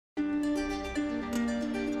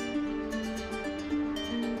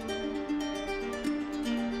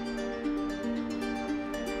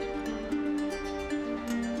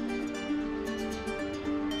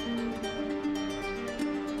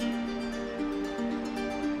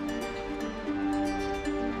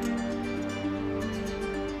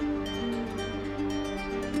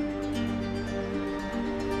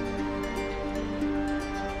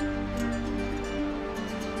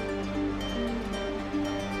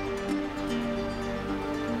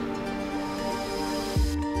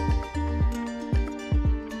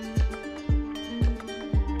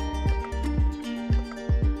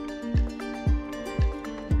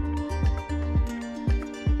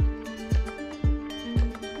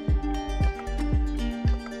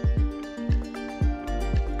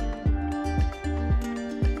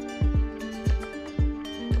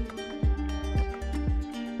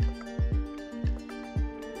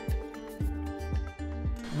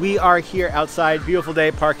we are here outside, beautiful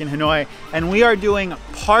day, park in Hanoi, and we are doing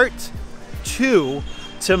part 2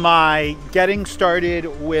 to my getting started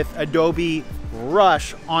with Adobe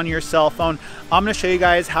Rush on your cell phone. I'm gonna show you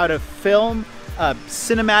guys how to film a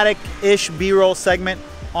cinematic-ish B-roll segment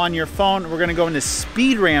on your phone. We're gonna go into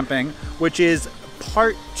speed ramping, which is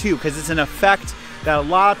part 2, because it's an effect that a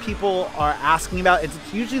lot of people are asking about. It's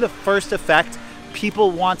usually the first effect people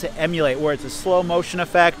want to emulate, where it's a slow motion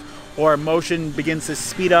effect or motion begins to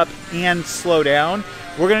speed up and slow down.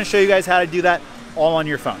 We're gonna show you guys how to do that all on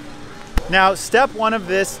your phone. Now, step 1 of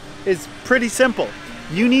this is pretty simple.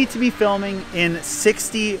 You need to be filming in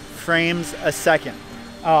 60 frames a second.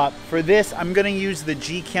 For this, I'm gonna use the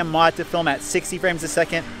Gcam mod to film at 60 frames a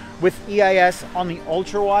second with EIS on the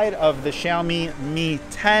ultra wide of the Xiaomi Mi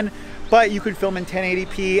 10. But you could film in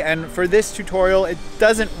 1080p, and for this tutorial, it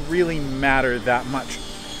doesn't really matter that much.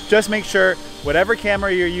 Just make sure whatever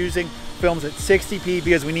camera you're using films at 60p,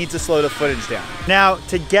 because we need to slow the footage down. Now,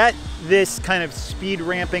 to get this kind of speed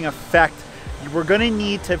ramping effect, we're gonna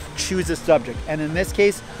need to choose a subject. And in this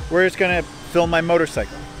case, we're just gonna film my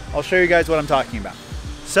motorcycle. I'll show you guys what I'm talking about.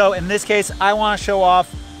 So in this case, I wanna show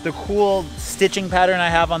off the cool stitching pattern I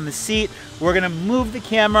have on the seat. We're gonna move the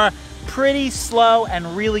camera pretty slow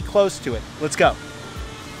and really close to it. Let's go.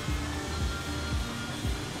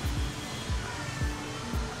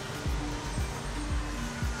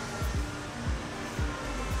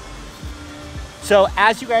 So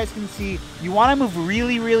as you guys can see, you want to move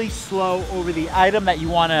really, really slow over the item that you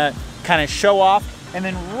want to kind of show off. And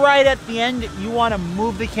then right at the end, you want to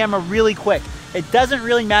move the camera really quick. It doesn't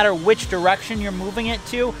really matter which direction you're moving it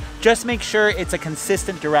to, just make sure it's a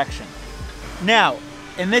consistent direction. Now,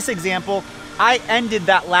 in this example, I ended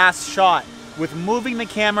that last shot with moving the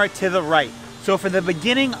camera to the right. So for the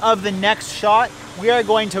beginning of the next shot, we are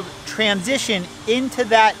going to transition into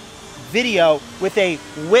that video with a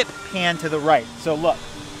whip pan to the right. So look.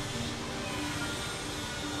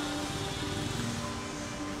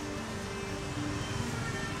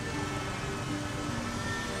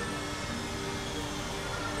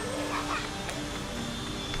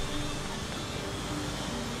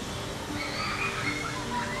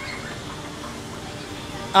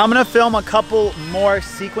 I'm gonna film a couple more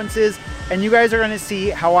sequences, and you guys are gonna see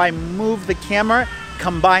how I move the camera,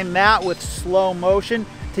 combine that with slow motion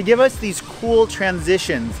to give us these cool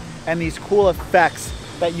transitions and these cool effects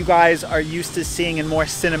that you guys are used to seeing in more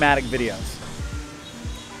cinematic videos.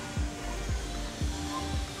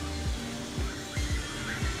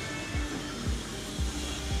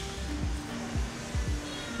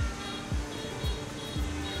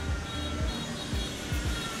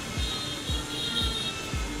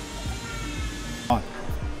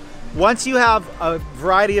 Once you have a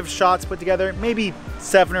variety of shots put together, maybe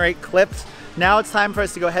 7 or 8 clips, now it's time for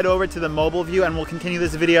us to go head over to the mobile view and we'll continue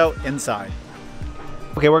this video inside.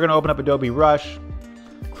 Okay, we're gonna open up Adobe Rush,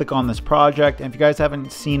 click on this project, and if you guys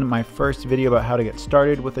haven't seen my first video about how to get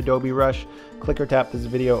started with Adobe Rush, click or tap this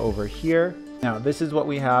video over here. Now, this is what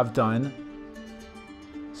we have done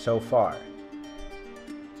so far.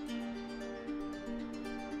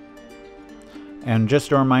 And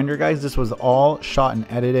just a reminder, guys, this was all shot and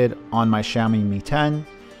edited on my Xiaomi Mi 10.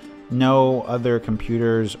 No other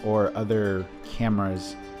computers or other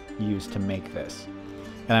cameras used to make this.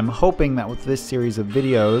 And I'm hoping that with this series of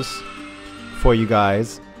videos for you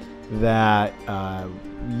guys, that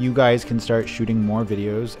you guys can start shooting more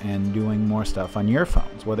videos and doing more stuff on your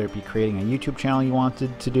phones, whether it be creating a YouTube channel you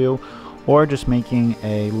wanted to do, or just making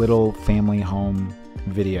a little family home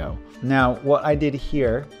video. Now, what I did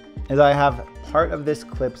here is I have part of this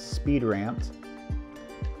clip speed ramped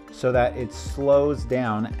so that it slows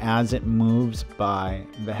down as it moves by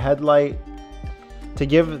the headlight to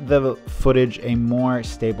give the footage a more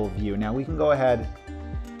stable view. Now we can go ahead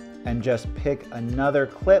and just pick another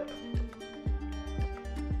clip .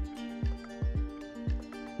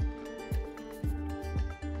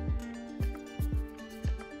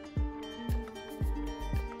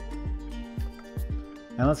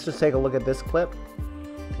 And let's just take a look at this clip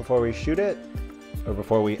before we shoot it, or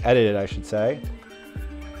before we edit it, I should say.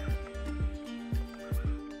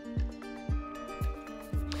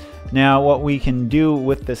 Now, what we can do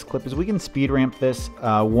with this clip is we can speed ramp this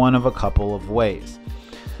one of a couple of ways.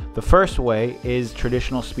 The first way is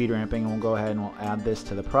traditional speed ramping, and we'll go ahead and we'll add this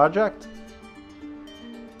to the project.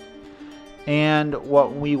 And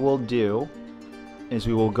what we will do is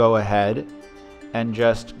we will go ahead and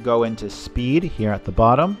just go into speed here at the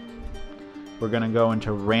bottom. We're going to go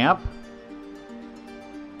into ramp.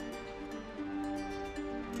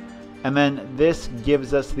 And then this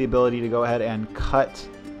gives us the ability to go ahead and cut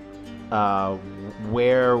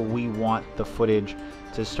where we want the footage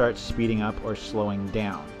to start speeding up or slowing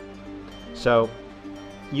down. So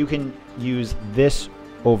you can use this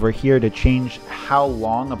over here to change how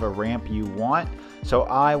long of a ramp you want. So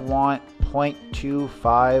I want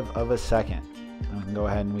 0.25 of a second. And we can go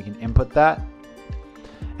ahead and we can input that.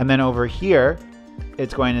 And then over here,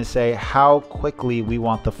 it's going to say how quickly we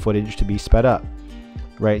want the footage to be sped up.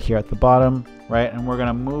 Right here at the bottom, right? And we're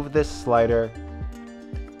gonna move this slider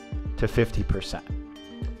to 50%.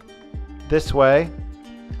 This way,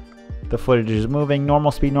 the footage is moving,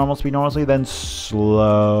 normal speed, normal speed, normal speed, then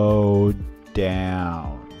slow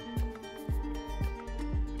down.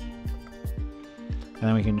 And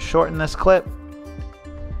then we can shorten this clip.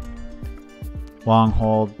 Long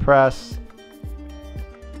hold, press.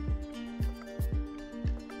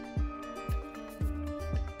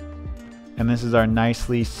 And this is our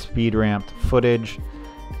nicely speed ramped footage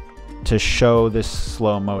to show this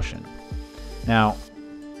slow motion. Now,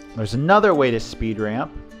 there's another way to speed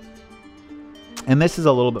ramp, and this is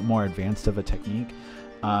a little bit more advanced of a technique.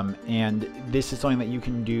 And this is something that you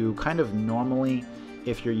can do kind of normally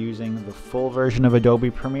if you're using the full version of Adobe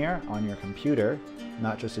Premiere on your computer,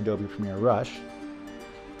 not just Adobe Premiere Rush.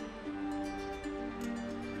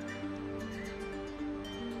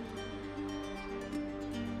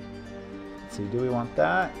 Let's see, do we want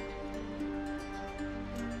that?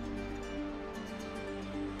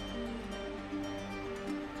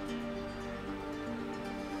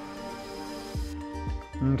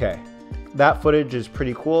 Okay, that footage is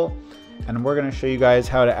pretty cool, and we're going to show you guys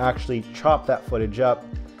how to actually chop that footage up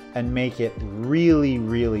and make it really,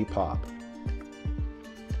 really pop.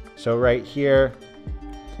 So right here,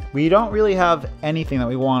 we don't really have anything that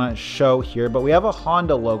we want to show here, but we have a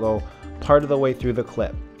Honda logo part of the way through the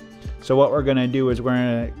clip. So what we're going to do is we're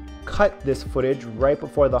going to cut this footage right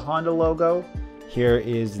before the Honda logo. Here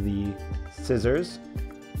is the scissors.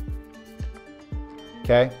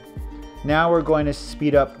 Okay. Now we're going to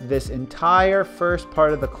speed up this entire first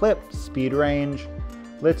part of the clip, speed range.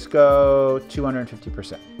 Let's go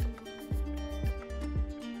 250%.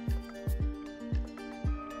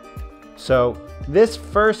 So this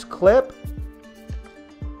first clip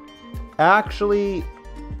actually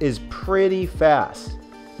is pretty fast,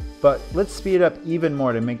 but let's speed it up even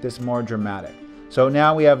more to make this more dramatic. So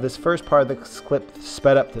now we have this first part of the clip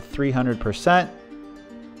sped up to 300%.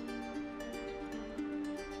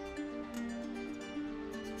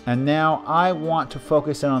 And now I want to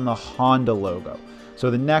focus in on the Honda logo. So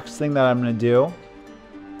the next thing that I'm going to do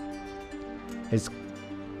is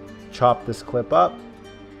chop this clip up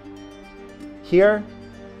here.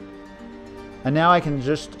 And now I can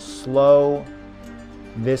just slow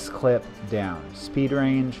this clip down. Speed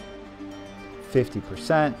range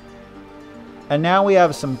 50%. And now we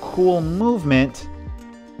have some cool movement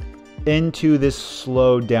into this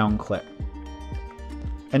slowed down clip.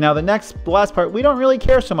 And now the last part, we don't really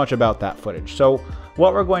care so much about that footage. So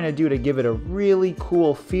what we're going to do to give it a really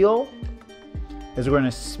cool feel is we're going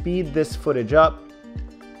to speed this footage up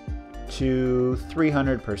to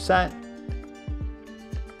 300%.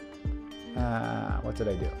 What did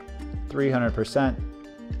I do? 300%.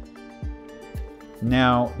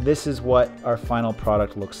 Now this is what our final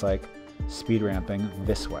product looks like, speed ramping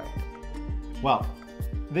this way. Well,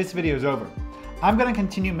 this video is over. I'm going to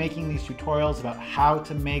continue making these tutorials about how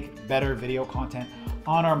to make better video content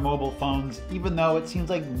on our mobile phones, even though it seems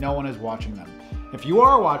like no one is watching them. If you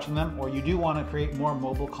are watching them, or you do want to create more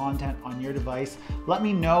mobile content on your device, let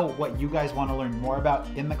me know what you guys want to learn more about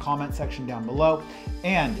in the comment section down below.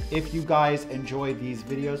 And if you guys enjoy these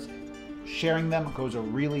videos, sharing them goes a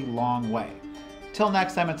really long way. Till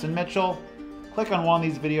next time, it's Mitchell. Click on one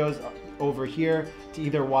of these videos over here to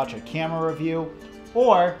either watch a camera review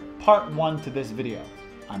or part 1 to this video.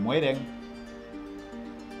 I'm waiting.